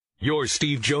Your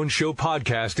Steve Jones Show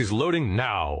podcast is loading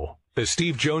now. The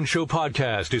Steve Jones Show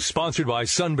podcast is sponsored by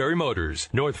Sunbury Motors,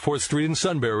 North 4th Street in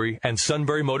Sunbury, and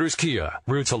Sunbury Motors Kia,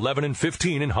 routes 11 and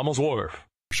 15 in Hummel's Wharf.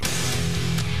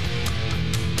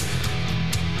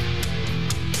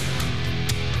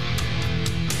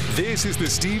 This is the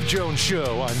Steve Jones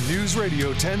Show on News Radio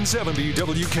 1070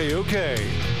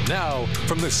 WKOK. Now,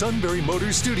 from the Sunbury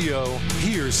Motors Studio,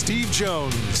 here's Steve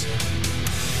Jones.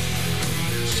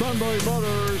 Sunbury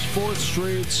Motors, 4th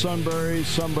Street,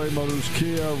 Sunbury Motors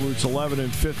Kia, routes 11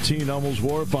 and 15, Hummel's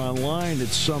Wharf. Online at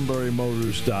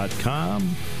sunburymotors.com.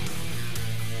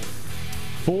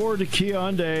 Ford to Kia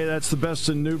Hyundai, that's the best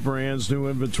in new brands, new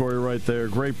inventory right there.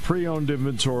 Great pre-owned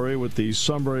inventory with the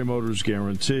Sunbury Motors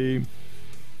guarantee.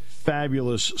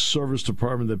 Fabulous service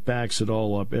department that backs it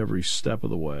all up every step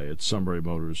of the way at Sunbury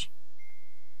Motors.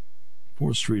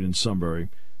 4th Street in Sunbury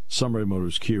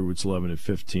Motors Kia, routes 11 and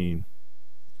 15.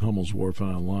 Hummel's Wharf,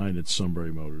 and online at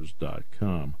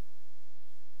sunburymotors.com.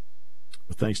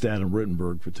 Well, thanks to Adam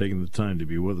Rittenberg for taking the time to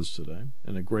be with us today,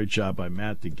 and a great job by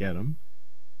Matt to get him.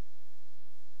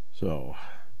 So,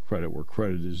 credit where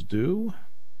credit is due.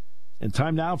 And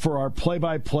time now for our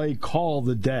play-by-play call of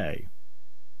the day.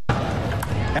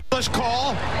 Let's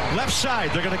call left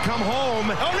side. They're going to come home.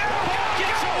 Oh, no!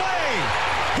 Gets away!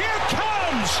 Here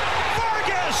comes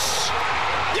Vargas!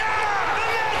 Yeah! The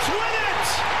Nets win it!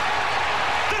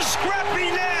 The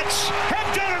scrappy Nets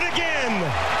have done it again!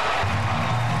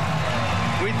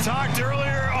 We talked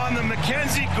earlier on the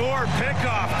Mackenzie Gore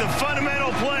pickoff, the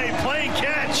fundamental play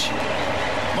catch.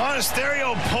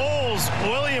 Monasterio pulls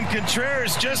William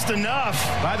Contreras just enough.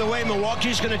 By the way,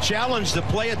 Milwaukee's going to challenge the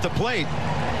play at the plate.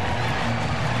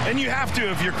 And you have to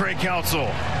if you're Craig Counsell.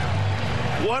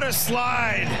 What a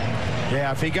slide.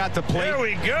 Yeah, if he got the plate. There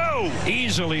we go.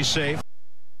 Easily safe.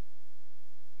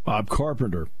 Bob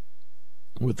Carpenter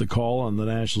with the call on the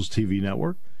Nationals TV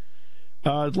network.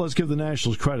 Let's give the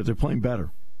Nationals credit. They're playing better.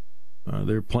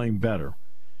 They're playing better.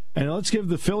 And let's give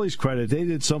the Phillies credit. They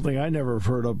did something I never have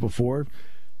heard of before.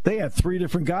 They had 3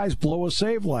 different guys blow a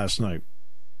save last night.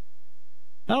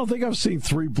 I don't think I've seen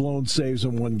 3 blown saves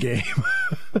in one game.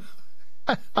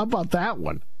 How about that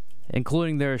one?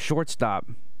 Including their shortstop.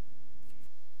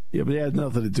 Yeah, but it had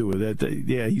nothing to do with it.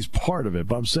 Yeah, he's part of it.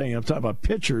 But I'm talking about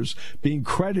pitchers being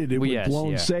credited with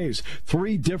blown saves.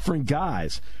 3 different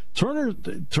guys. Turner,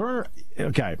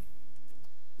 okay.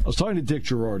 I was talking to Dick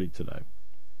Girardi today.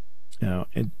 You know,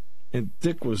 and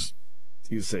Dick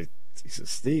he said,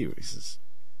 Steve,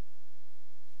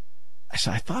 I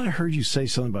said, I thought I heard you say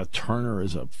something about Turner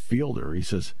as a fielder. He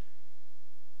says,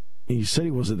 he said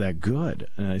he wasn't that good.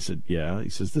 And I said, yeah. He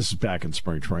says, this is back in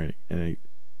spring training. And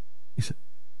he said,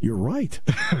 you're right.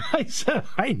 I said,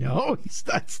 I know. He's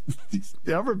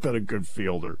never been a good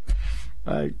fielder.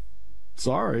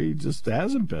 Sorry, he just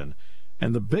hasn't been.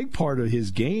 And the big part of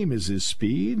his game is his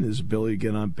speed and his ability to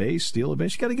get on base, steal a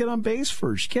base. You got to get on base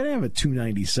first. You can't have a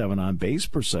 .297 on base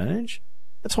percentage.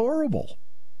 That's horrible.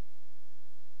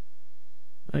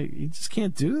 You just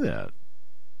can't do that.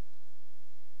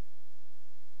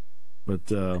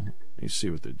 But let me see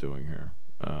what they're doing here.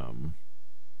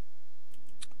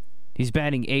 He's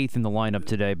batting 8th in the lineup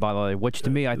today, by the way, which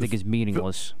to me I think is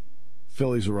meaningless.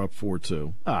 Phillies are up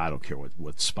 4-2. I don't care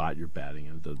what spot you're batting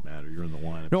in. It doesn't matter. You're in the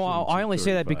lineup. No, I only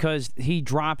say that because he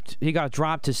got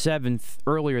dropped to 7th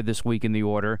earlier this week in the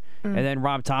order, and then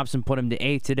Rob Thompson put him to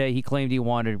 8th today. He claimed he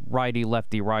wanted righty,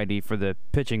 lefty, righty for the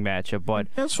pitching matchup, but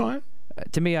that's fine.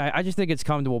 To me, I just think it's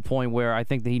come to a point where I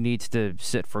think that he needs to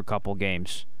sit for a couple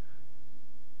games.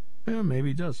 Yeah, maybe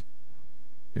he does.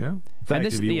 Yeah. In fact,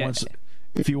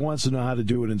 if he wants to know how to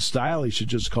do it in style, he should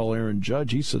just call Aaron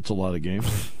Judge. He sits a lot of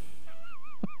games.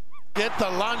 Get the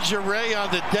lingerie on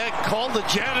the deck. Call the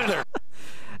janitor.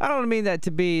 I don't mean that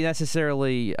to be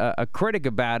necessarily a critic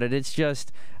about it. It's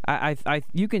just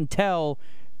you can tell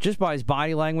just by his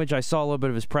body language. I saw a little bit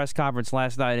of his press conference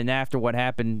last night, and after what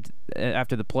happened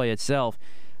after the play itself,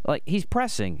 like he's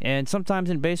pressing. And sometimes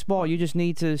in baseball, you just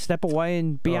need to step away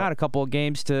and be out a couple of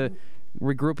games to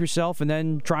regroup yourself and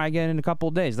then try again in a couple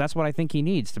of days. That's what I think he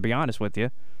needs, to be honest with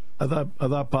you. I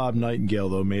thought Bob Nightingale,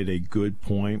 though, made a good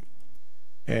point.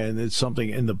 And it's something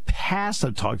in the past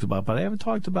I've talked about, but I haven't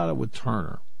talked about it with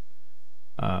Turner.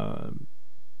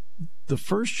 The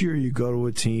first year you go to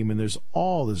a team and there's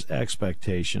all this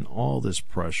expectation, all this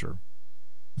pressure.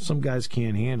 Some guys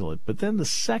can't handle it. But then the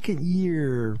second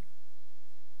year,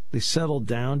 they settle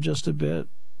down just a bit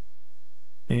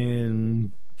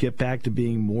and get back to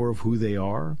being more of who they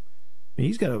are. I mean,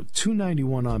 he's got a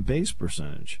 .291 on base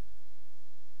percentage.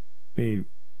 I mean,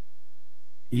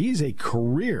 he's a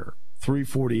career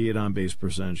 .348 on base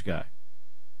percentage guy.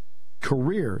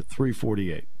 Career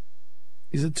 .348.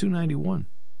 He's at 291.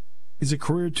 He's a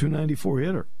career 294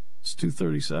 hitter. It's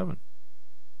 237.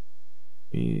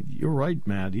 You're right,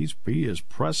 Matt. He is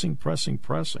pressing.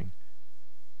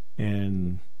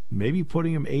 And maybe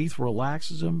putting him eighth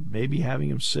relaxes him. Maybe having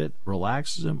him sit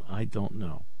relaxes him. I don't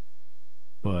know.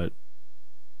 But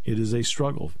it is a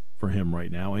struggle for him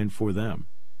right now and for them.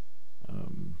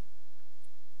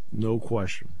 No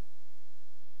question.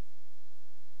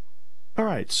 All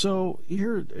right, so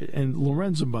here, and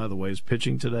Lorenzen, by the way, is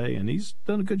pitching today, and he's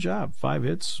done a good job. 5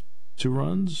 hits, 2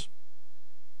 runs.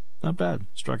 Not bad.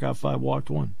 Struck out 5, walked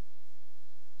 1.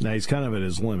 Now, he's kind of at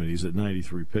his limit. He's at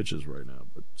 93 pitches right now,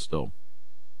 but still.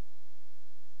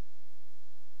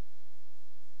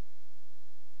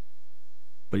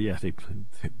 But yeah,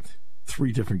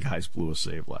 3 different guys blew a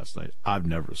save last night. I've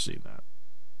never seen that.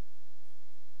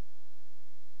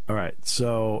 All right,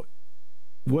 so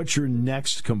what's your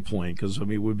next complaint? Because, I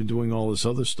mean, we've been doing all this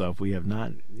other stuff. We have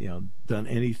not, done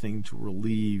anything to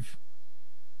relieve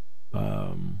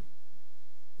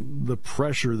the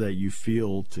pressure that you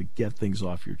feel to get things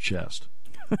off your chest.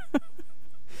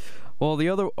 Well,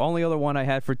 the only other one I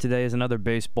had for today is another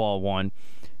baseball one,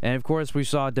 and of course we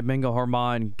saw Domingo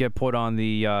Germán get put on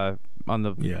the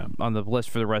list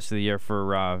for the rest of the year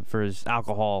for his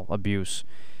alcohol abuse.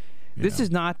 Yeah. This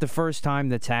is not the first time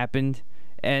that's happened,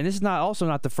 and this is also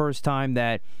not the first time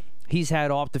that he's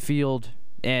had off the field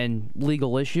and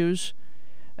legal issues.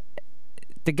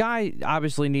 The guy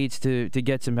obviously needs to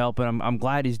get some help, and I'm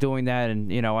glad he's doing that. And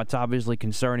it's obviously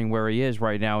concerning where he is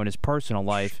right now in his personal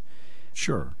life.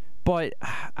 Sure, but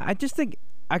I just think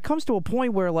it comes to a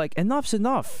point where enough's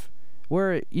enough.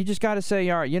 Where you just got to say,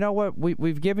 all right, you know what?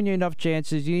 We've given you enough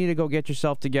chances. You need to go get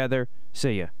yourself together.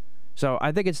 See ya. So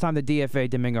I think it's time to DFA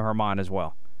Domingo Germán as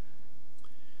well.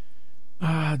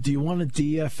 Do you want to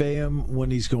DFA him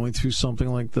when he's going through something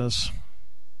like this?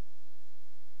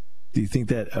 Do you think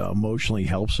that emotionally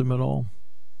helps him at all?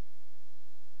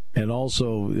 And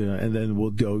also, and then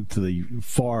we'll go to the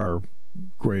far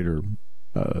greater,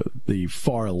 the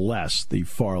far less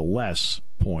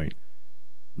point,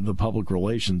 the public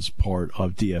relations part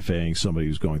of DFAing somebody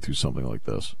who's going through something like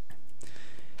this.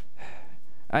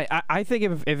 I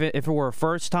think if it were a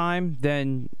first time,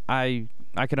 then I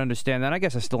could understand that. I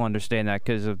guess I still understand that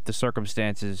because of the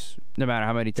circumstances, no matter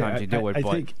how many times you do it.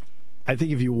 I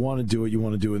think if you want to do it, you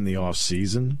want to do it in the off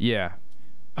season. Yeah,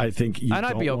 I think, and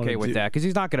I'd be okay with that because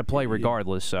he's not going to play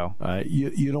regardless. So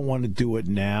you don't want to do it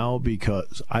now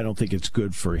because I don't think it's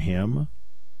good for him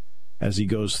as he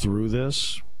goes through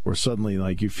this, where suddenly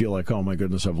you feel like, oh my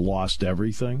goodness, I've lost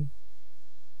everything,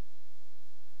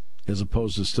 as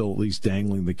opposed to still at least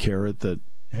dangling the carrot that,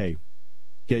 hey,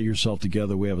 get yourself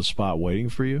together. We have a spot waiting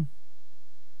for you.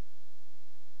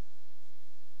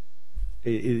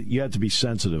 You have to be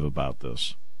sensitive about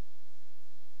this.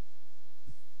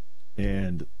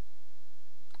 And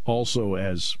also,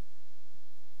 as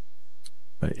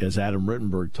Adam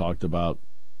Rittenberg talked about,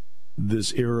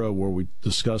 this era where we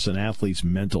discuss an athlete's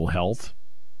mental health,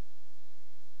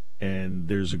 and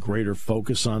there's a greater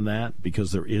focus on that,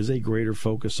 because there is a greater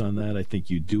focus on that. I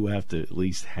think you do have to at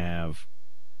least have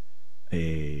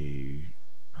an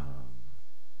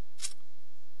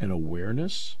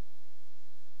awareness.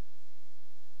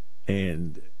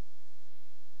 And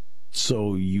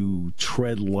so you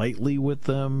tread lightly with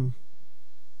them,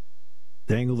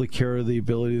 dangle the carrot of the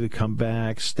ability to come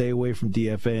back, stay away from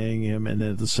DFAing him, and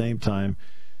then at the same time,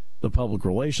 the public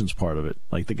relations part of it.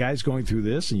 Like, the guy's going through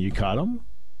this and you cut him,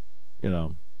 I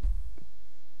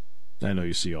know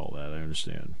you see all that, I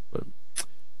understand. But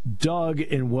Doug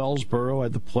in Wellsboro,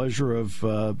 had the pleasure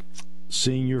of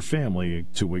seeing your family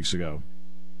 2 weeks ago.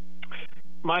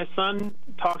 My son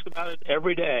talks about it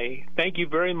every day. Thank you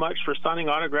very much for signing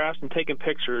autographs and taking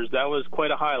pictures. That was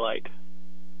quite a highlight.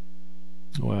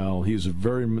 Well, he's a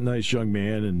very nice young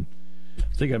man, and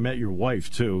I think I met your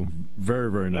wife, too. Very,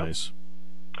 very nice.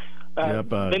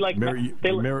 Yep. I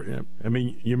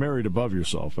mean, you're married above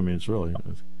yourself. I mean, it's really...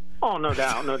 Oh, no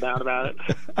doubt about it.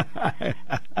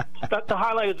 The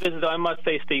highlight of the visit, though, I must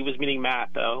say, Steve, was meeting Matt,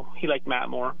 though. He liked Matt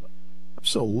more.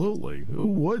 Absolutely. Who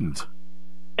wouldn't?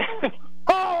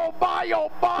 Oh, my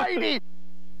almighty!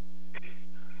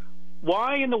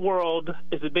 Why in the world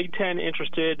is the Big Ten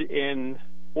interested in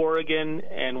Oregon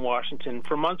and Washington?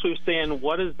 For months we've saying,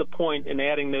 what is the point in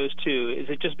adding those two? Is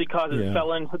it just because it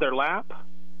fell into their lap?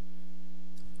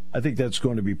 I think that's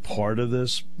going to be part of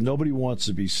this. Nobody wants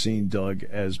to be seen, Doug,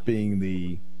 as being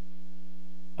the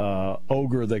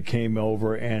ogre that came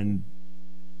over and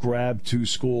grabbed 2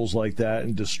 schools like that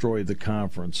and destroyed the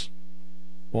conference.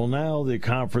 Well, now the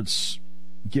conference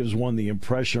gives one the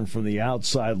impression from the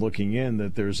outside looking in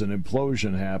that there's an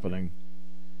implosion happening.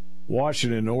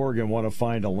 Washington and Oregon want to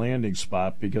find a landing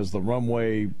spot because the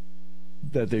runway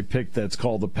that they picked that's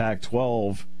called the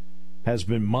Pac-12 has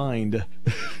been mined.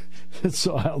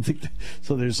 So I don't think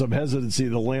so. There's some hesitancy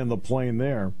to land the plane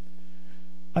there.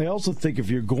 I also think if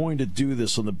you're going to do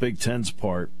this on the Big Ten's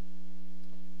part,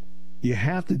 you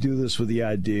have to do this with the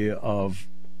idea of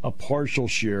a partial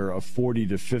share of 40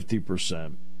 to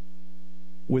 50%,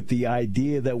 with the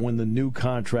idea that when the new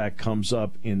contract comes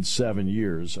up in 7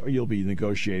 years, or you'll be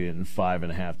negotiating in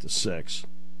 5.5 to 6,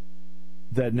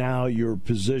 that now you're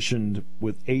positioned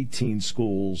with 18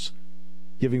 schools,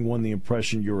 giving one the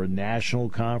impression you're a national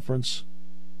conference,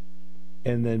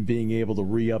 and then being able to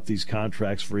re-up these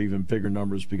contracts for even bigger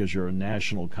numbers because you're a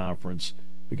national conference,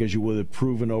 because you would have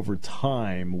proven over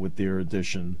time with their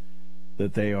addition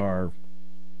that they are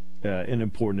an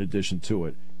important addition to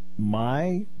it.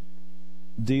 My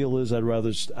deal is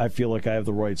I feel like I have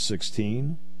the right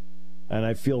 16, and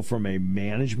I feel from a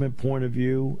management point of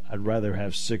view, I'd rather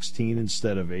have 16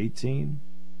 instead of 18.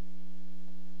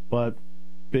 But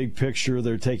big picture,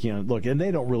 they're taking on, look, and they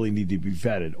don't really need to be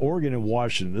vetted. Oregon and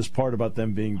Washington, this part about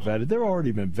them being vetted, they're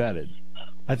already been vetted.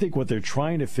 I think what they're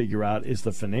trying to figure out is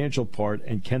the financial part,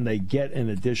 and can they get an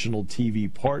additional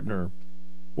TV partner,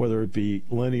 whether it be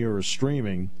linear or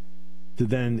streaming, to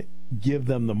then give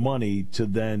them the money to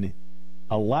then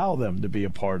allow them to be a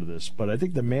part of this. But I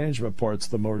think the management part's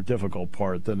the more difficult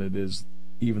part than it is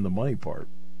even the money part.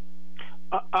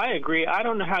 I agree. I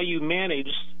don't know how you manage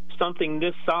something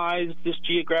this size, this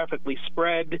geographically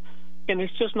spread, and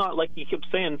it's just not like you keep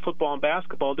saying football and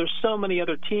basketball. There's so many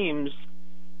other teams,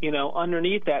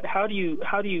 underneath that. How do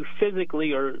you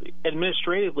physically or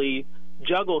administratively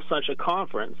juggle such a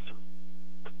conference?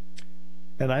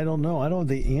 And I don't know. I don't have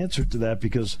the answer to that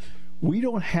because we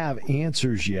don't have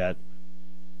answers yet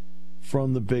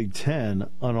from the Big Ten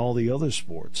on all the other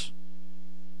sports.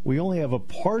 We only have a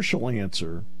partial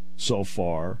answer so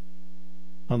far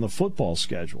on the football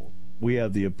schedule. We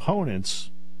have the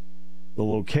opponents, the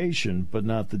location, but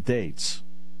not the dates.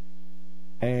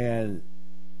 And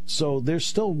so they're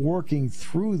still working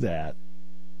through that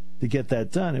to get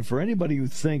that done. And for anybody who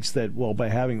thinks that, well, by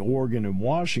having Oregon and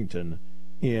Washington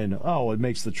it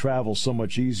makes the travel so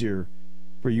much easier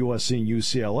for USC and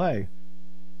UCLA,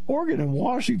 Oregon and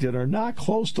Washington are not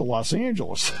close to Los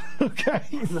Angeles. Okay?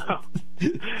 No.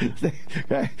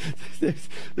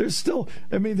 They're still,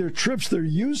 they're trips they're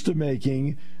used to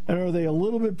making, and are they a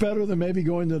little bit better than maybe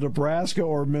going to Nebraska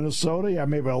or Minnesota? Yeah,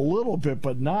 maybe a little bit,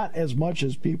 but not as much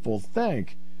as people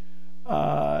think.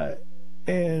 And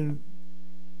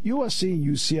USC and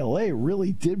UCLA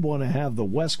really did want to have the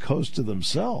West Coast to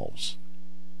themselves.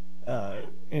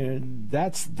 And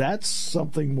that's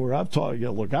something where I'm talking.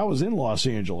 Look, I was in Los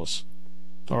Angeles.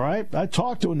 All right, I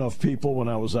talked to enough people when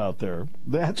I was out there.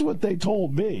 That's what they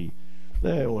told me.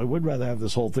 We'd rather have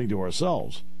this whole thing to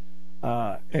ourselves.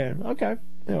 And okay,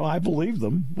 I believed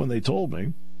them when they told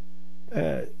me.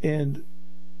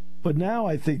 But now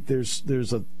I think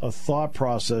there's a thought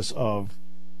process of,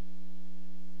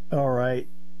 all right,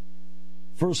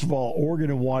 first of all, Oregon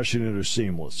and Washington are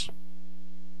seamless.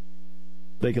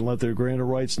 They can let their grant of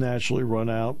rights naturally run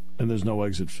out, and there's no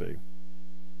exit fee.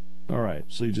 All right,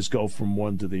 so you just go from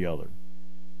one to the other.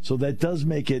 So that does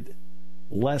make it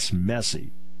less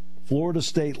messy. Florida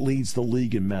State leads the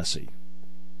league in messy.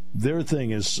 Their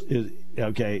thing is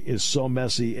so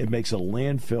messy it makes a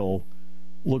landfill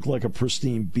look like a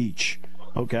pristine beach.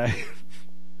 Okay,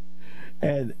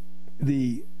 and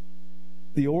the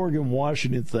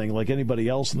Oregon-Washington thing, like anybody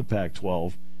else in the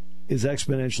Pac-12, is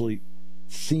exponentially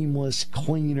seamless,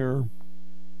 cleaner,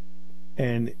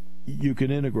 and you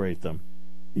can integrate them.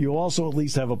 You also at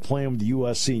least have a plan with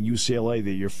USC and UCLA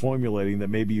that you're formulating that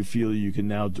maybe you feel you can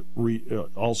now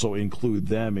also include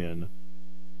them in.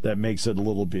 That makes it a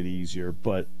little bit easier.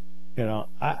 But,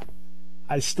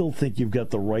 I still think you've got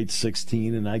the right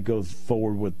 16, and I go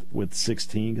forward with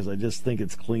 16 because I just think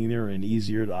it's cleaner and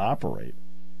easier to operate.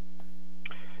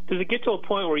 Does it get to a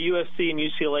point where USC and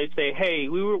UCLA say, "Hey,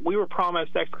 we were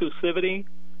promised exclusivity,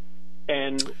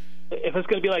 and if it's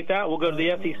going to be like that, we'll go to the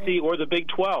SEC or the Big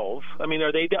 12"? I mean,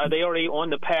 are they already on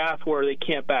the path where they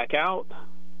can't back out?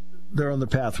 They're on the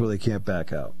path where they can't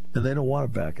back out, and they don't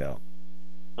want to back out.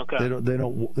 Okay. They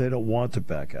don't want to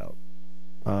back out.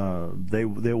 They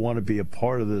want to be a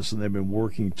part of this, and they've been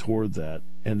working toward that,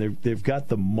 and they've got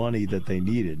the money that they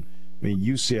needed. I mean,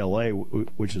 UCLA,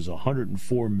 which is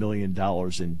 $104 million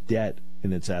in debt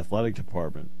in its athletic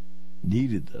department,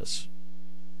 needed this.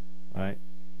 Right?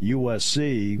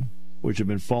 USC, which have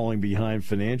been falling behind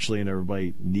financially, and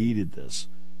everybody needed this.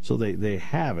 So they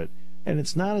have it. And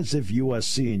it's not as if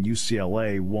USC and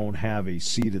UCLA won't have a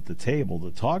seat at the table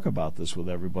to talk about this with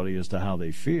everybody as to how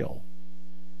they feel.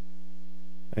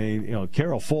 I mean,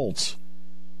 Carol Foltz,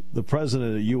 the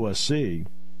president of USC,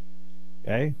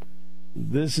 okay,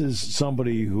 this is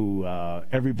somebody who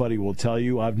everybody will tell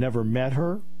you, I've never met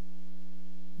her,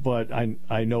 but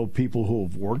I know people who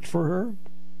have worked for her,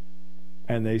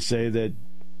 and they say that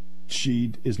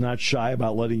she is not shy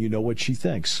about letting you know what she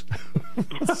thinks.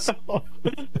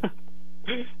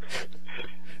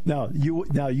 Now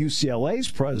UCLA's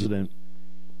president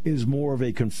is more of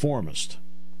a conformist.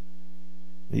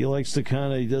 He likes to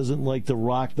he doesn't like to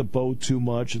rock the boat too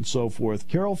much and so forth.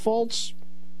 Carol Foltz,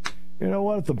 you know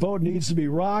what? If the boat needs to be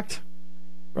rocked,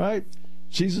 right?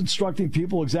 She's instructing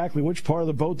people exactly which part of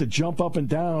the boat to jump up and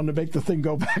down to make the thing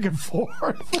go back and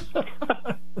forth.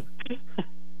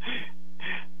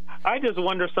 I just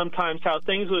wonder sometimes how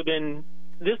things would have been.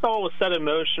 This all was set in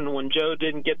motion when Joe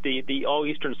didn't get the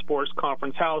All-Eastern Sports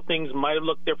Conference, how things might have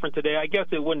looked different today. I guess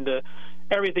it wouldn't have,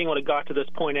 everything would have got to this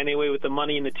point anyway with the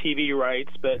money and the TV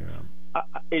rights, but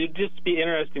it would just be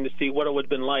interesting to see what it would have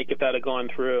been like if that had gone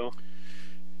through.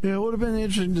 Yeah, it would have been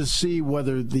interesting to see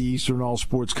whether the Eastern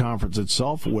All-Sports Conference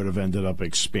itself would have ended up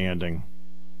expanding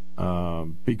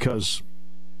because...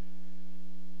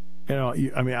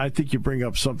 I think you bring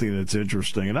up something that's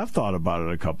interesting, and I've thought about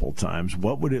it a couple of times.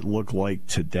 What would it look like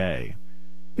today?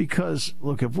 Because,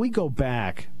 look, if we go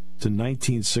back to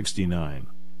 1969,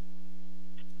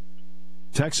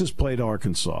 Texas played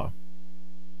Arkansas.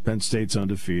 Penn State's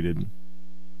undefeated.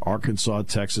 Arkansas,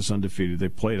 Texas undefeated. They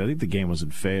played, I think the game was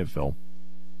in Fayetteville.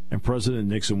 And President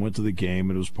Nixon went to the game,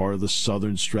 and it was part of the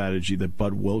Southern strategy that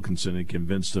Bud Wilkinson had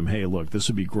convinced him, hey, look, this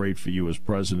would be great for you as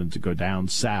president to go down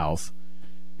south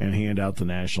and hand out the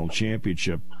national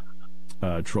championship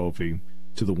trophy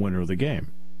to the winner of the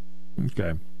game.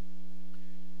 Okay.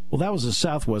 Well, that was a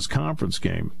Southwest Conference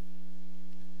game.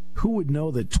 Who would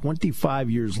know that 25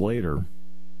 years later,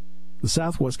 the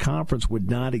Southwest Conference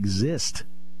would not exist?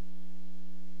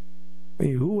 I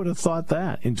mean, who would have thought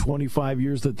that in 25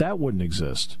 years that wouldn't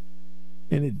exist?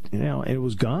 And it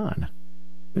was gone.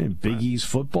 And Big East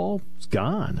football is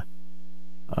gone.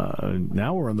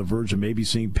 Now we're on the verge of maybe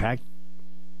seeing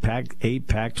Pac-8,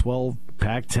 Pac-12,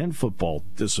 Pac-10 football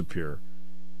disappear.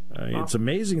 It's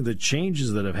amazing the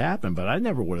changes that have happened, but I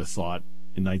never would have thought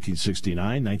in 1969,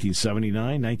 1979,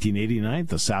 1989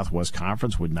 the Southwest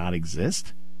Conference would not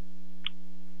exist.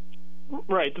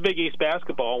 Right, the Big East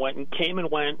basketball came and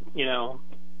went,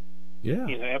 Yeah.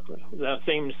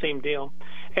 Same deal.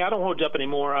 Hey, I don't hold you up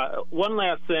anymore. One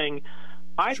last thing.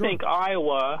 I think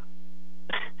Iowa,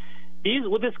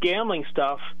 with this gambling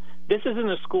stuff, this isn't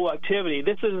a school activity.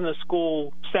 This isn't a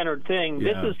school-centered thing.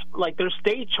 Yeah. This is like there's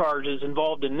state charges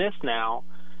involved in this now,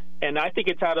 and I think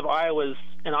it's out of Iowa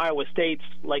State's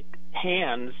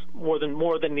hands more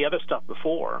than the other stuff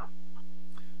before.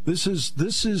 This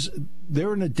is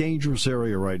they're in a dangerous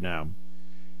area right now,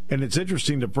 and it's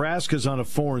interesting. Nebraska's on a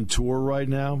foreign tour right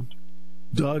now,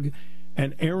 Doug,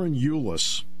 and Aaron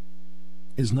Eulis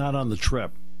is not on the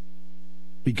trip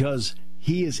because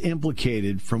he is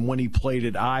implicated from when he played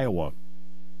at Iowa.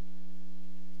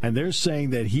 And they're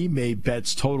saying that he made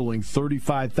bets totaling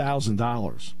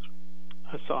 $35,000.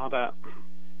 I saw that.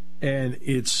 And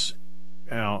it's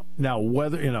now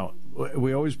whether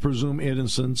we always presume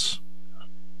innocence,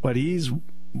 but he's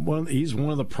one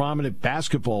of the prominent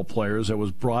basketball players that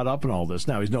was brought up in all this.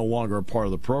 Now he's no longer a part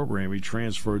of the program. He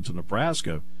transferred to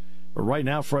Nebraska. But right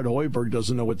now Fred Hoiberg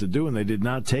doesn't know what to do, and they did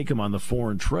not take him on the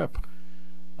foreign trip.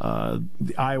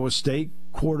 The Iowa State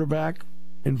quarterback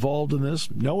involved in this.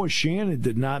 Noah Shannon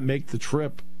did not make the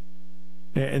trip,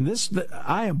 and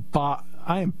I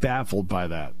am baffled by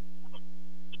that.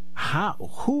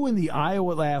 Who in the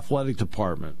Iowa athletic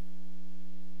department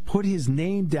put his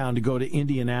name down to go to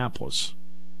Indianapolis,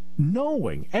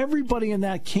 knowing everybody in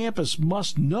that campus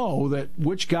must know that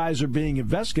which guys are being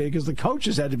investigated because the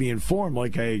coaches had to be informed,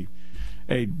 hey,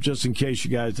 just in case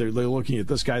you guys, they're looking at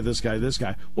this guy, this guy, this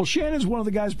guy. Well, Shannon's one of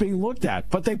the guys being looked at,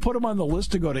 but they put him on the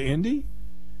list to go to Indy?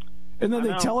 And then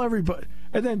they tell everybody,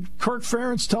 and then Kirk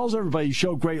Ferentz tells everybody he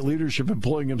showed great leadership in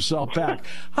pulling himself back.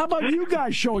 How about you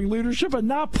guys showing leadership and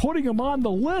not putting him on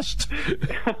the list?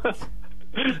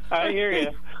 I hear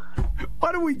you.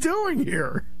 What are we doing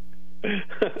here?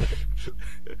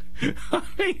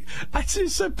 I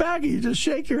just sit back and you just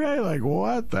shake your head like,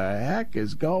 what the heck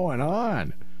is going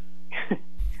on?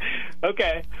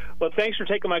 Okay. Well, thanks for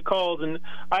taking my calls, and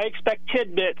I expect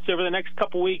tidbits over the next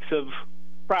couple weeks of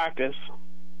practice.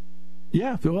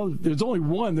 Yeah, well, there's only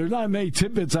one. There's not many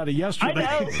tidbits out of yesterday.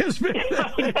 I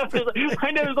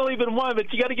know there's only been one,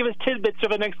 but you got to give us tidbits for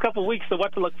the next couple of weeks of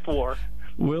what to look for.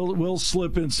 We'll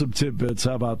slip in some tidbits.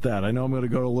 How about that? I know I'm going to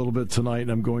go a little bit tonight,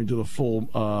 and I'm going to the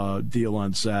full deal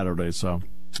on Saturday. So,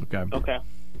 okay. Okay.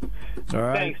 All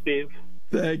right. Thanks, Steve.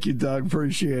 Thank you, Doug.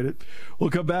 Appreciate it. We'll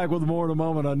come back with more in a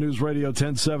moment on News Radio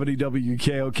 1070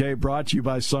 WKOK, brought to you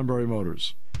by Sunbury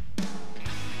Motors.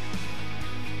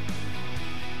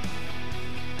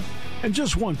 And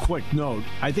just one quick note.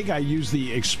 I think I used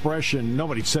the expression,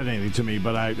 nobody said anything to me,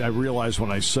 but I realized when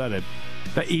I said it,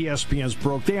 that ESPN's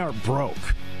broke. They aren't broke,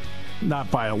 not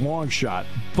by a long shot,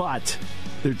 but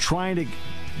they're trying to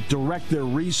direct their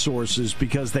resources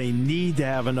because they need to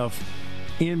have enough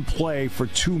in play for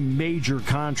two major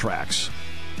contracts.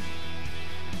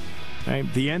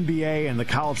 Right? The NBA and the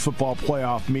college football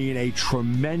playoff mean a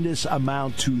tremendous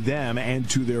amount to them and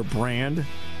to their brand.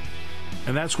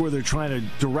 And that's where they're trying to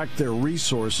direct their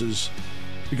resources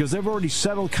because they've already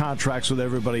settled contracts with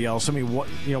everybody else. I mean,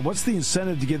 what's the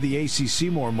incentive to give the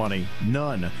ACC more money?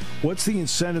 None. What's the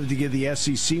incentive to give the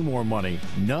SEC more money?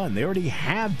 None. They already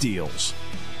have deals.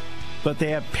 But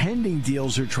they have pending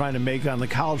deals they're trying to make on the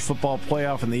college football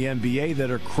playoff and the NBA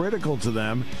that are critical to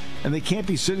them, and they can't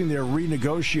be sitting there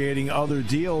renegotiating other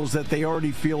deals that they already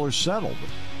feel are settled.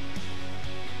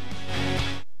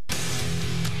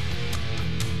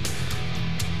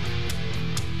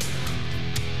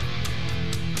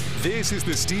 This is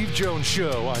the Steve Jones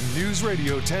Show on News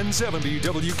Radio 1070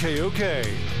 WKOK.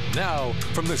 Now,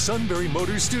 from the Sunbury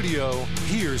Motors Studio,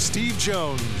 here's Steve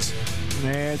Jones.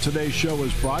 And today's show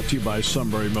is brought to you by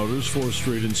Sunbury Motors, 4th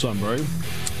Street in Sunbury.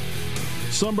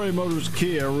 Sunbury Motors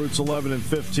Kia, routes 11 and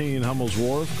 15, Hummel's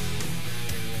Wharf.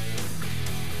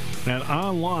 And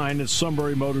online at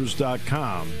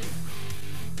sunburymotors.com.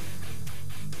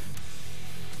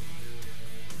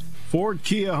 Ford,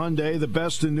 Kia, Hyundai, the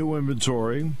best in new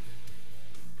inventory.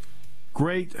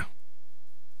 Great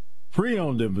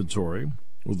pre-owned inventory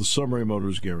with the Sunbury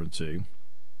Motors guarantee.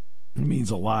 It means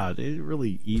a lot. It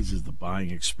really eases the buying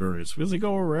experience because they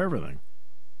go over everything.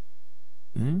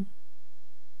 And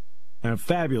a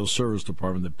fabulous service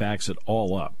department that backs it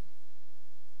all up.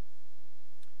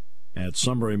 At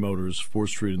Sunbury Motors, 4th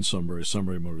Street in Sunbury,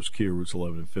 Sunbury Motors Kia, routes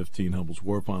 11 and 15, Hummel's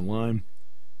Wharf, online,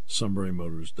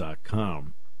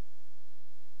 sunburymotors.com.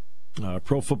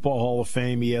 Pro Football Hall of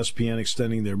Fame, ESPN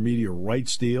extending their media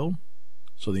rights deal.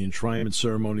 So the enshrinement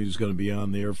ceremony is going to be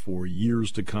on there for years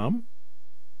to come.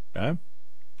 Okay.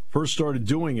 First started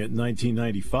doing it in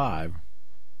 1995.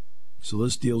 So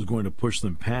this deal is going to push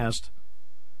them past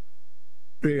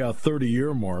the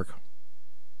 30-year mark.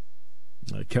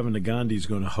 Kevin Nagandi is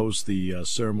going to host the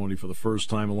ceremony for the first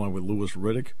time along with Louis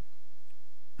Riddick.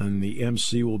 And the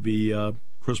MC will be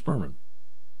Chris Berman.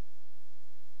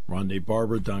 Rondé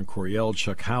Barber, Don Coryell,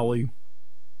 Chuck Howley,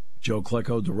 Joe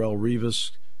Klecko, Darrell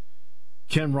Revis,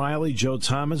 Ken Riley, Joe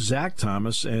Thomas, Zach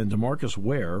Thomas, and DeMarcus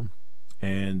Ware,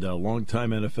 and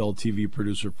longtime NFL TV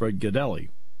producer Fred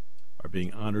Godelli are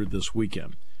being honored this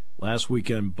weekend. Last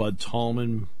weekend, Bud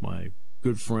Tallman, my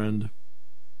good friend,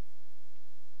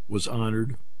 was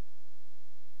honored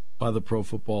by the Pro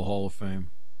Football Hall of Fame.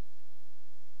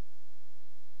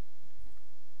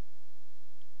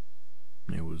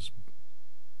 It was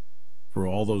for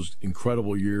all those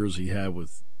incredible years he had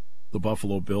with the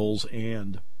Buffalo Bills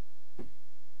and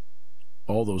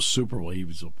all those Super Bowls. He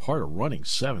was a part of running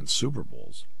 7 Super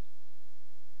Bowls.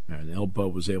 And Elbow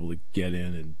was able to get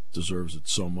in and deserves it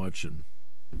so much. And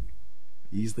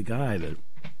he's the guy that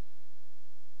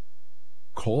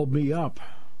called me up.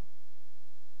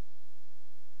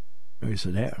 And he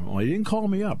said, hey, well, he didn't call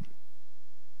me up.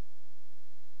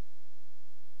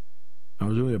 I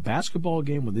was doing a basketball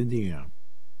game with Indiana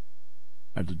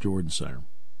at the Jordan Center.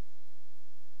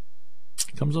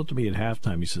 He comes up to me at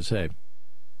halftime. He says, hey,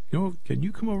 can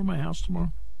you come over to my house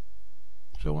tomorrow?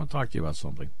 So I want to talk to you about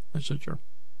something. I said, sure.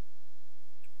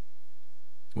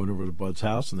 Went over to Bud's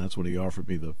house, and that's when he offered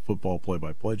me the football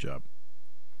play-by-play job.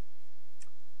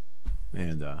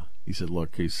 And he said,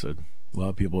 look, he said, a lot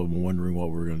of people have been wondering what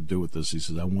we're going to do with this. He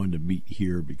says, I wanted to meet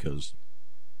here because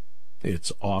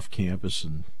it's off campus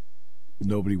and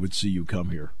nobody would see you come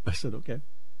here. I said, okay.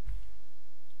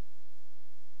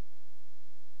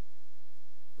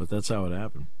 But that's how it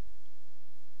happened.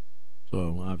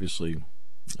 So obviously,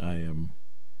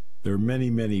 there are many,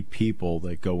 many people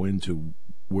that go into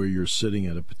where you're sitting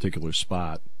at a particular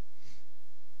spot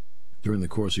during the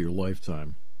course of your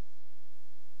lifetime.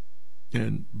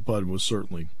 And Bud was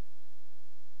certainly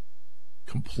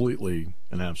completely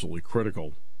and absolutely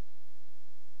critical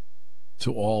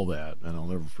to all that, and I'll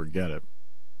never forget it.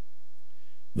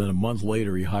 Then a month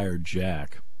later, he hired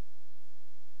Jack.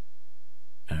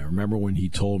 And I remember when he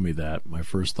told me that, my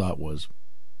first thought was,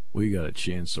 we got a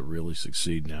chance to really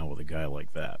succeed now with a guy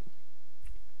like that.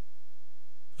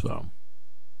 So,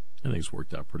 I think it's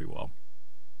worked out pretty well.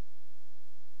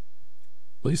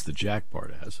 At least the Jack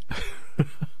part has.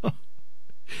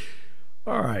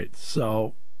 All right,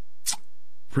 so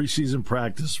preseason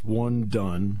practice, 1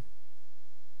 done.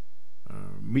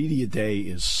 Media day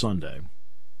is Sunday.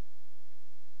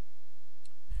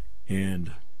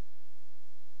 And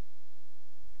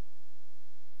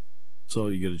so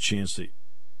you get a chance to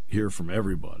hear from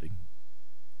everybody.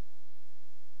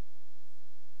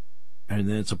 And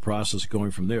then it's a process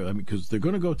going from there. I mean, because they're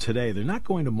going to go today. They're not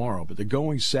going tomorrow, but they're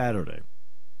going Saturday.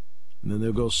 And then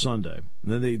they'll go Sunday.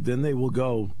 And then they will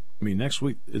go. I mean, next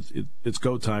week, it's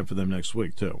go time for them next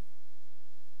week, too.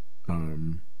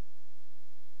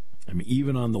 I mean,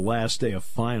 even on the last day of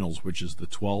finals, which is the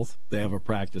 12th, they have a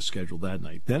practice scheduled that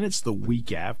night. Then it's the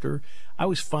week after. I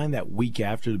always find that week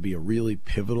after to be a really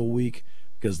pivotal week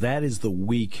because that is the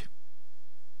week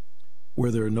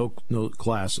where there are no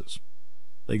classes.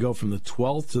 They go from the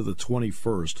 12th to the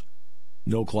 21st,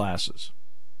 no classes,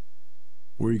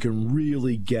 where you can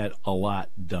really get a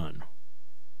lot done.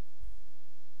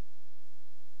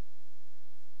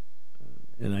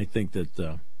 And I think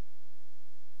that,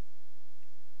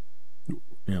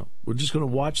 we're just going to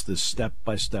watch this step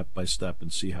by step by step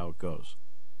and see how it goes.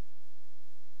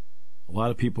 A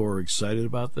lot of people are excited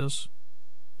about this,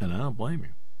 and I don't blame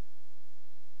you.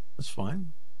 That's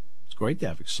fine. It's great to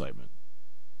have excitement.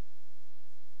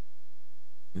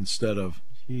 Instead of,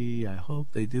 gee, I hope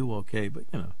they do okay, but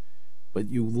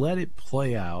you let it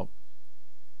play out.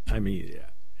 I mean,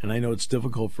 and I know it's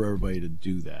difficult for everybody to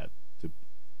do that, to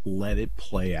let it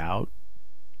play out.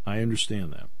 I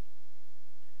understand that.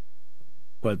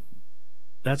 But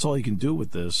that's all you can do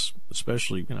with this,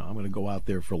 especially, I'm going to go out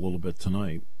there for a little bit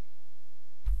tonight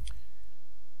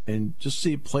and just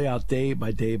see it play out day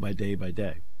by day by day by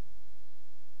day.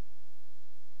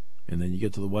 And then you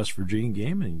get to the West Virginia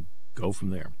game and go from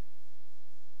there.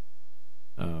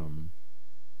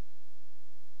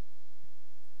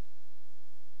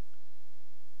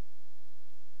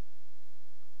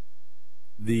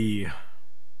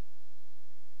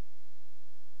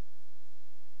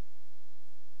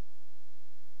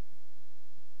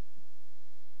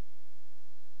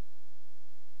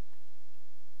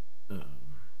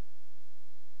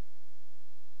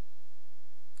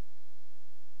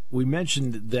 We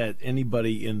mentioned that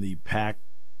anybody in the Pac,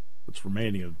 what's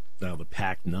remaining of now the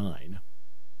Pac-9,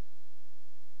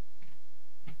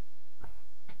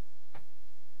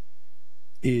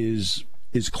 is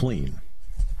clean.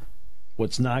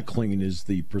 What's not clean is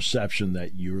the perception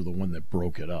that you're the one that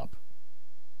broke it up.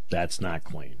 That's not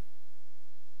clean.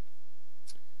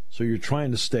 So you're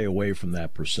trying to stay away from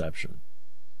that perception.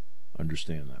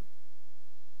 Understand that.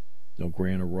 No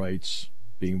grant of rights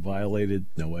being violated,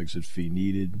 no exit fee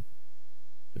needed.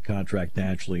 The contract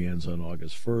naturally ends on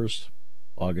August 1st.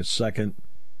 August 2nd,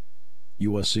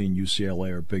 USC and UCLA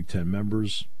are Big Ten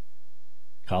members.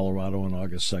 Colorado on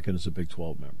August 2nd is a Big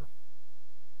 12 member.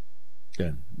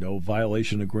 Again, no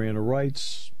violation of grant of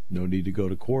rights, no need to go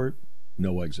to court,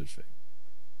 no exit fee.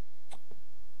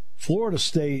 Florida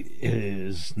State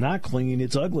is not clean,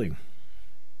 it's ugly.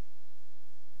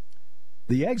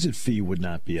 The exit fee would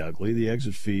not be ugly. The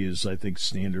exit fee is, I think,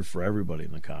 standard for everybody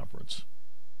in the conference.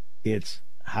 It's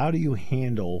how do you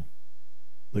handle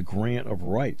the grant of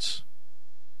rights?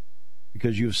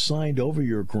 Because you've signed over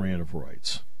your grant of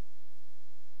rights.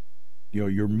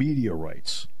 Your media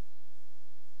rights,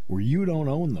 where you don't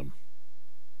own them.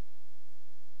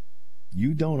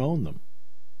 You don't own them.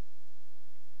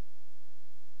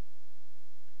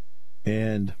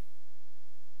 And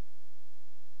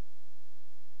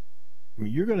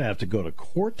you're going to have to go to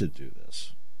court to do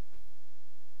this.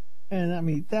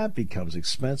 And, that becomes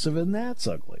expensive, and that's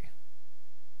ugly.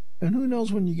 And who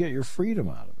knows when you get your freedom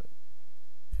out of it.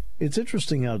 It's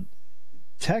interesting how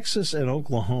Texas and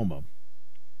Oklahoma,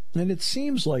 and it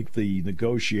seems like the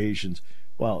negotiations,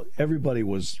 well, everybody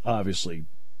was obviously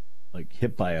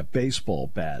hit by a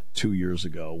baseball bat 2 years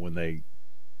ago when they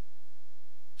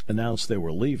announced they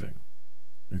were leaving.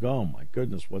 Oh, my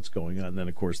goodness, what's going on? And then,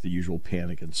 of course, the usual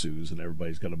panic ensues, and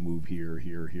everybody's got to move here,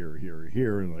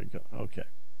 and okay.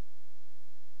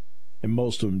 And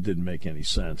most of them didn't make any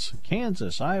sense.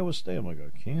 Kansas, Iowa State. I'm like,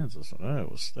 Kansas and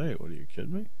Iowa State? What, are you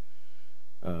kidding me?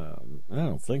 I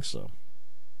don't think so.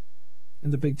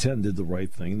 And the Big Ten did the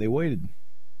right thing. They waited.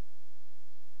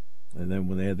 And then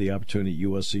when they had the opportunity at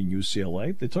USC and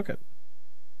UCLA, they took it.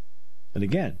 And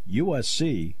again,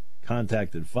 USC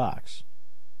contacted Fox.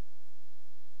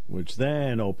 which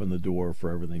then opened the door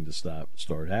for everything to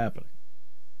start happening.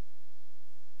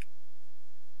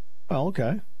 Well,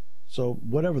 okay. So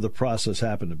whatever the process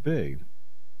happened to be,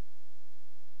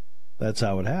 that's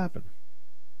how it happened.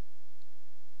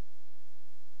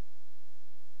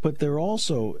 But they're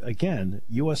also, again,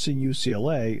 USC and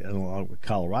UCLA, and along with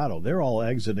Colorado, they're all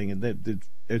exiting, and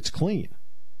it's clean.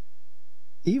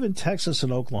 Even Texas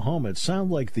and Oklahoma, it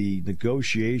sounded like the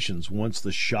negotiations, once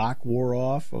the shock wore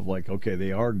off of like, okay,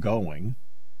 they are going,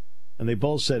 and they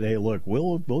both said, hey, look,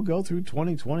 we'll go through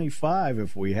 2025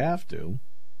 if we have to.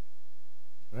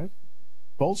 Right?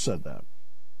 Both said that.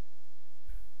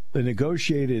 They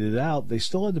negotiated it out. They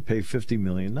still had to pay $50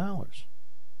 million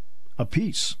a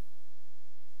piece.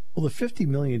 Well, the $50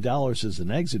 million is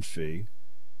an exit fee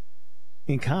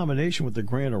in combination with the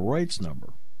grant of rights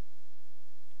number.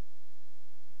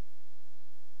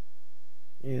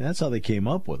 And that's how they came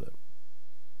up with it.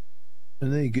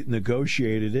 And they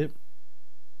negotiated it.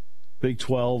 Big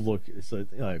 12, look, it's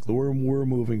like we're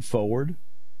moving forward.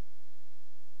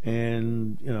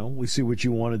 And, we see what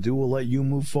you want to do. We'll let you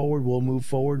move forward. We'll move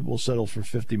forward. We'll settle for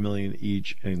 $50 million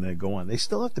each and then go on. They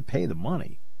still have to pay the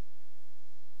money.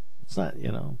 It's not,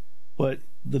 but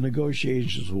the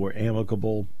negotiations were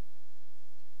amicable.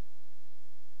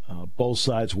 Both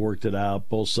sides worked it out.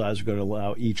 Both sides are going to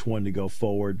allow each one to go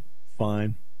forward.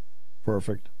 Fine.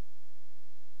 Perfect.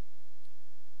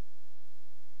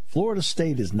 Florida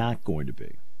State is not going to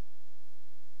be.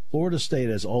 Florida State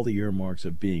has all the earmarks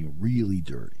of being really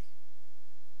dirty.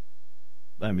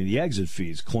 I mean, the exit fee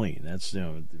is clean. That's,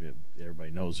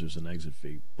 everybody knows there's an exit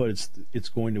fee. But it's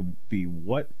going to be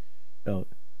what...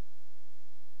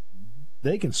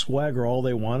 they can swagger all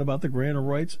they want about the grant of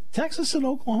rights. Texas and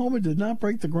Oklahoma did not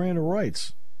break the grant of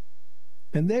rights.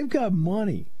 And they've got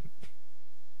money.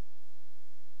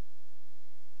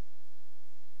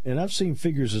 And I've seen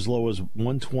figures as low as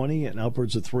 120 and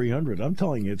upwards of 300. I'm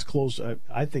telling you, it's close.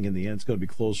 I think in the end it's going to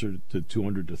be closer to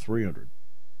 200 to 300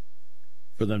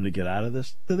 for them to get out of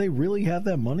this. Do they really have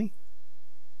that money?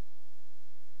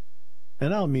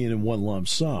 And I don't mean in one lump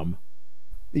sum,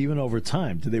 even over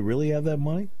time. Do they really have that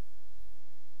money?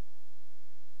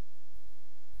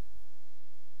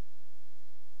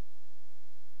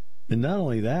 And not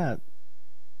only that,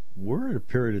 we're at a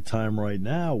period of time right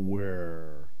now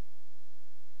where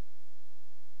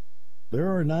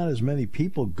there are not as many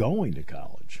people going to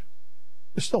college.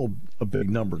 There's still a big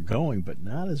number going, but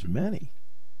not as many.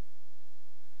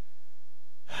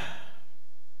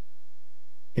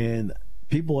 And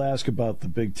people ask about the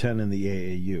Big Ten and the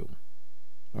AAU.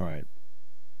 All right.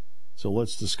 So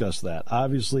let's discuss that.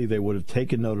 Obviously, they would have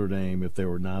taken Notre Dame if they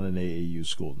were not an AAU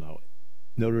school. No,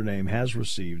 Notre Dame has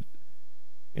received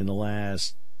in the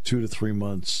last 2 to 3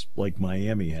 months, like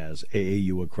Miami has,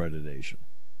 AAU accreditation.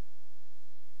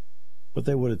 But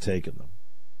they would have taken them.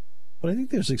 But I think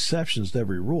there's exceptions to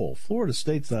every rule. Florida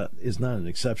State is not an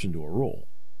exception to a rule.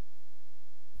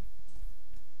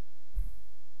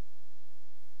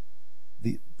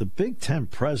 The Big Ten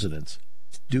presidents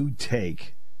do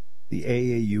take the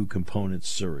AAU component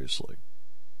seriously.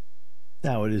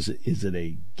 Now, is it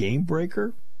a game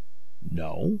breaker?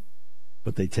 No,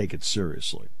 but they take it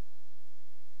seriously.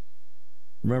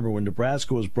 Remember, when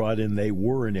Nebraska was brought in, they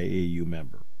were an AAU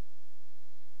member.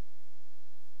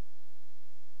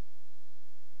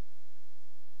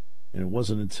 And it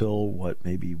wasn't until,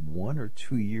 maybe 1 or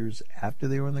 2 years after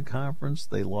they were in the conference,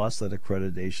 they lost that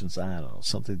accreditation. I don't know,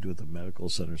 something to do with the medical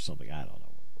center, something. I don't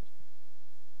know what it was.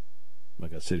 I'm not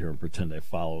going to sit here and pretend I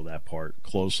follow that part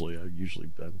closely.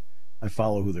 I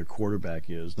follow who their quarterback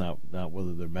is, not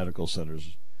whether their medical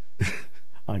center's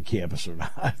on campus or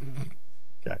not.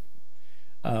 Okay.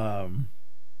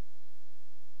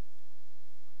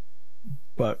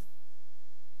 But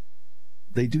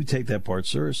they do take that part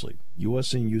seriously.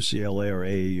 USC and UCLA are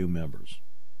AAU members.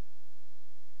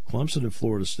 Clemson and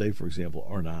Florida State, for example,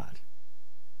 are not.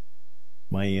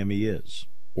 Miami is.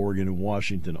 Oregon and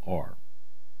Washington are.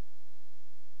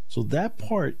 So that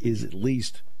part is at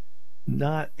least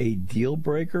not a deal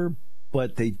breaker,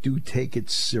 but they do take it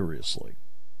seriously.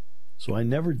 So I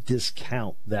never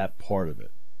discount that part of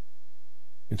it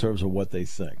in terms of what they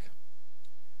think.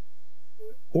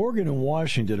 Oregon and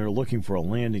Washington are looking for a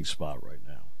landing spot right now.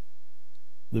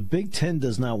 The Big Ten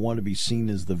does not want to be seen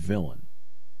as the villain.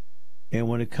 And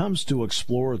when it comes to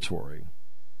exploratory,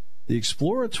 the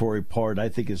exploratory part, I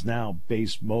think, is now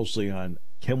based mostly on,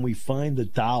 can we find the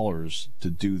dollars to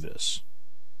do this?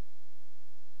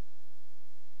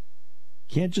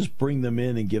 Can't just bring them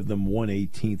in and give them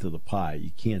 1/18 of the pie.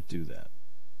 You can't do that.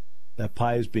 That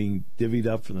pie is being divvied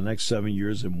up for the next 7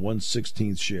 years in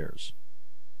 1/16 shares.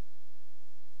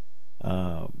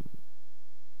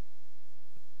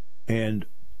 And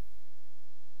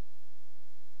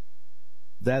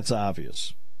that's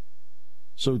obvious.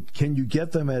 So can you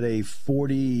get them at a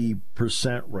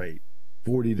 40% rate,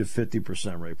 40 to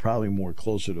 50% rate, probably more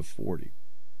closer to 40?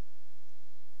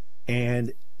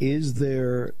 And is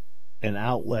there an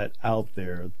outlet out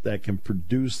there that can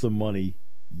produce the money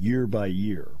year by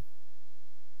year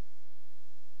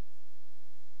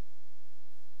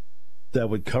that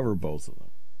would cover both of them?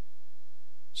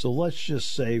 So let's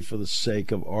just say, for the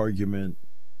sake of argument,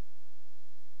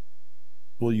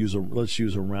 let's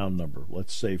use a round number.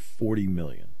 Let's say 40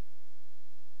 million.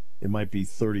 It might be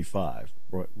 35,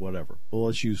 or whatever. Well,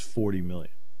 let's use 40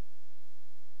 million.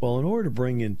 Well, in order to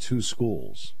bring in 2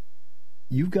 schools,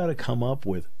 you've got to come up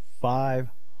with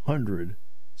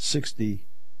 $560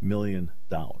 million.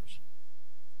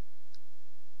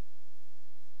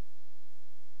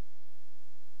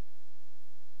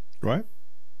 Right?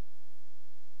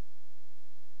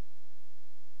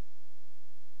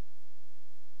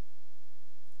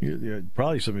 You're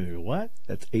probably somebody who, what?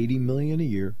 That's $80 million a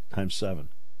year times 7.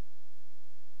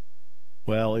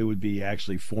 Well, it would be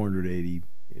actually 480.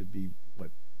 It'd be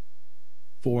what,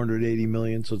 480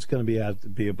 million. So it's going to have to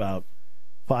be about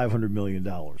 $500 million,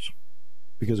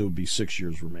 because it would be 6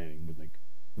 years remaining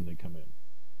when they come in.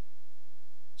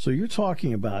 So you're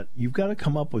talking about, you've got to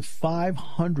come up with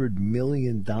 $500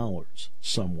 million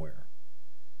somewhere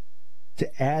to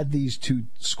add these 2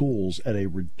 schools at a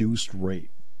reduced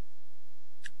rate.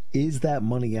 Is that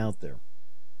money out there?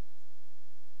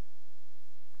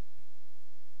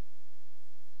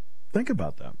 Think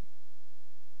about that.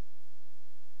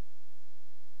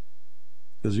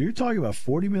 Because you're talking about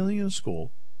 $40 million a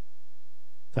school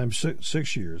times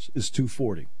 6 years is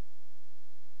 $240.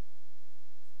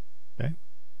 Okay?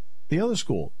 The other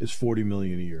school is $40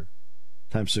 million a year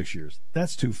times 6 years.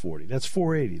 That's $240. That's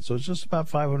 $480. So it's just about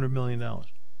 $500 million.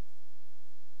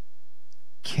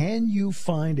 Can you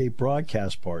find a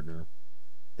broadcast partner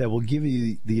that will give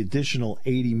you the additional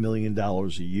 $80 million a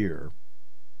year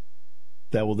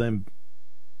that will then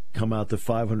come out to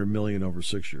 $500 million over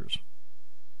 6 years?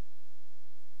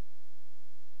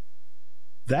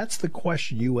 That's the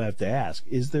question you have to ask.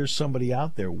 Is there somebody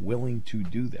out there willing to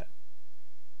do that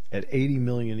at $80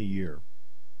 million a year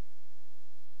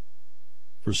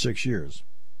for 6 years,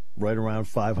 right around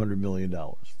 $500 million,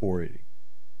 $480?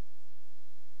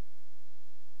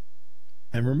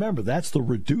 And remember, that's the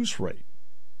reduced rate.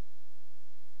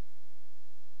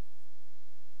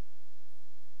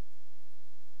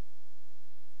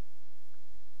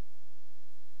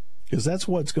 Because that's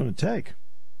what it's going to take.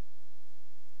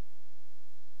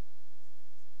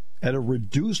 At a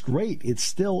reduced rate, it's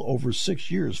still over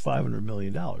 6 years, $500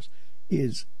 million.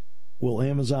 Will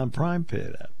Amazon Prime pay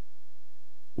that?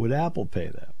 Would Apple pay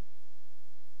that?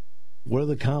 What are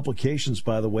the complications,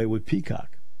 by the way, with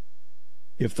Peacock,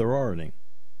 if there are any?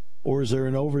 Or is there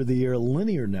an over-the-air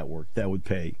linear network that would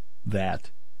pay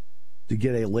that to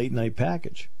get a late-night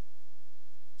package?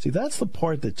 See, that's the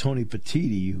part that Tony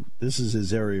Petitti, this is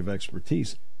his area of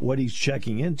expertise, what he's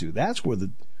checking into. That's where the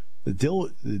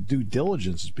due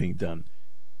diligence is being done.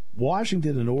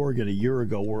 Washington and Oregon a year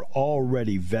ago were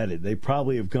already vetted. They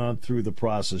probably have gone through the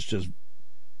process,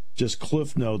 just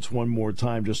cliff notes one more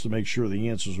time just to make sure the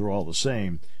answers are all the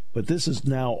same. But this is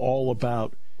now all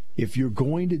about, if you're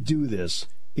going to do this,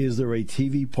 is there a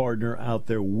TV partner out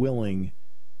there willing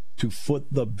to foot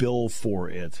the bill for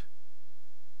it?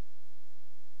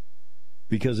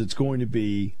 Because it's going to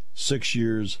be 6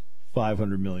 years,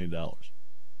 $500 million.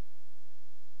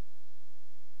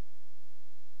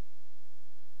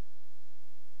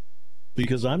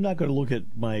 Because I'm not going to look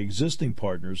at my existing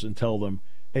partners and tell them,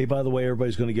 hey, by the way,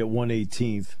 everybody's going to get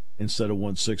 1/18th instead of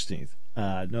 1/16th.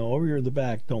 No, over here in the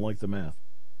back, don't like the math.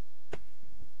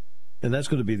 And that's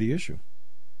going to be the issue.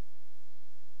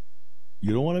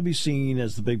 You don't want to be seen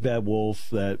as the big bad wolf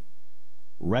that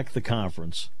wrecked the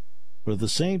conference. But at the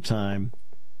same time,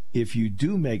 if you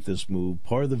do make this move,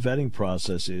 part of the vetting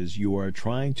process is you are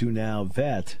trying to now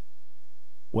vet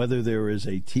whether there is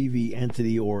a TV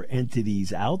entity or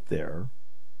entities out there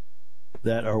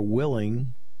that are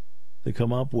willing to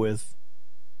come up with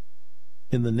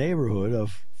in the neighborhood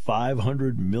of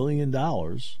 $500 million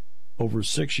over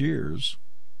 6 years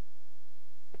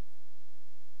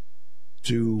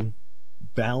to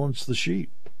balance the sheet.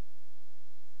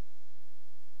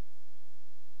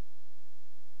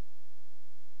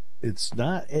 This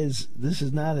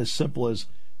is not as simple as,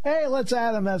 hey, let's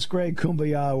add them, that's great,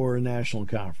 kumbaya, we're a national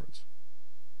conference.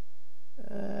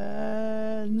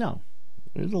 No.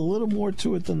 There's a little more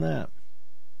to it than that.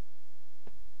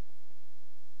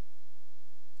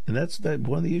 And that's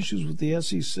one of the issues with the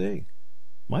SEC.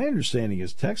 My understanding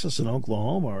is Texas and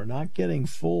Oklahoma are not getting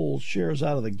full shares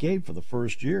out of the gate for the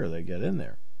first year they get in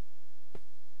there.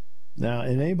 Now,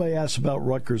 and anybody asks about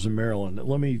Rutgers and Maryland,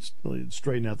 let me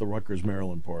straighten out the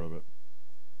Rutgers-Maryland part of it.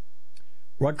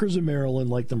 Rutgers and Maryland,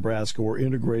 like Nebraska, were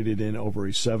integrated in over a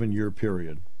 7-year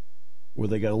period where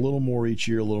they got a little more each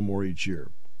year, a little more each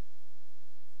year.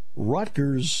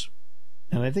 Rutgers,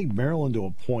 and I think Maryland to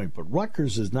a point, but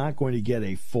Rutgers is not going to get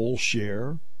a full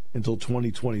share until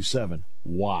 2027.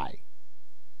 Why?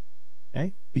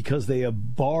 Okay? Because they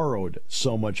have borrowed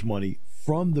so much money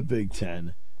from the Big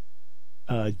Ten,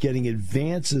 getting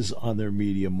advances on their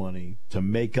media money to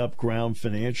make up ground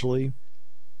financially.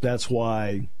 That's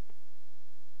why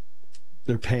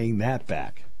they're paying that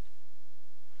back.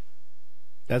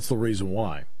 That's the reason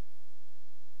why.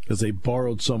 Because they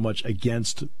borrowed so much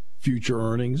against future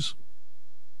earnings.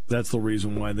 That's the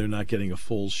reason why they're not getting a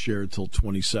full share till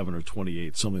 27 or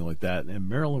 28, something like that. And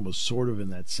Maryland was sort of in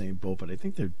that same boat, but I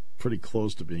think they're pretty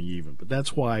close to being even. But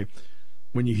that's why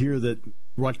when you hear that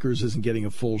Rutgers isn't getting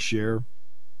a full share,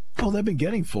 oh, they've been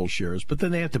getting full shares, but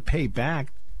then they have to pay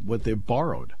back what they've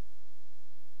borrowed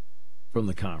from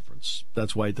the conference.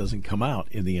 That's why it doesn't come out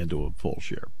in the end to a full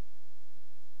share.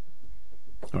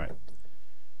 All right.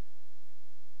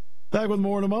 Back with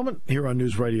more in a moment here on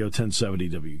News Radio 1070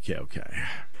 WKOK.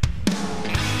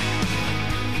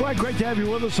 All right, great to have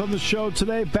you with us on the show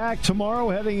today. Back tomorrow,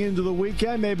 heading into the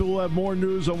weekend. Maybe we'll have more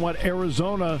news on what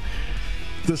Arizona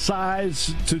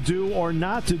decides to do or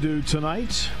not to do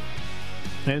tonight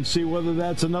and see whether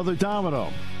that's another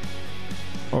domino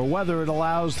or whether it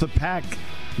allows the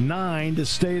Pac-9 to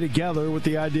stay together with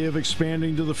the idea of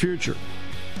expanding to the future.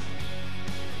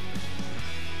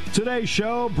 Today's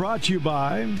show brought to you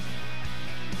by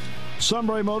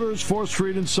Sunbury Motors, 4th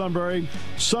Street in Sunbury.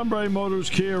 Sunbury Motors,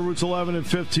 Kia, routes 11 and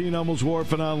 15, Hummels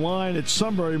Wharf, and online at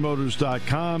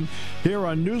sunburymotors.com. Here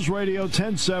on News Radio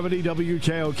 1070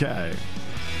 WKOK.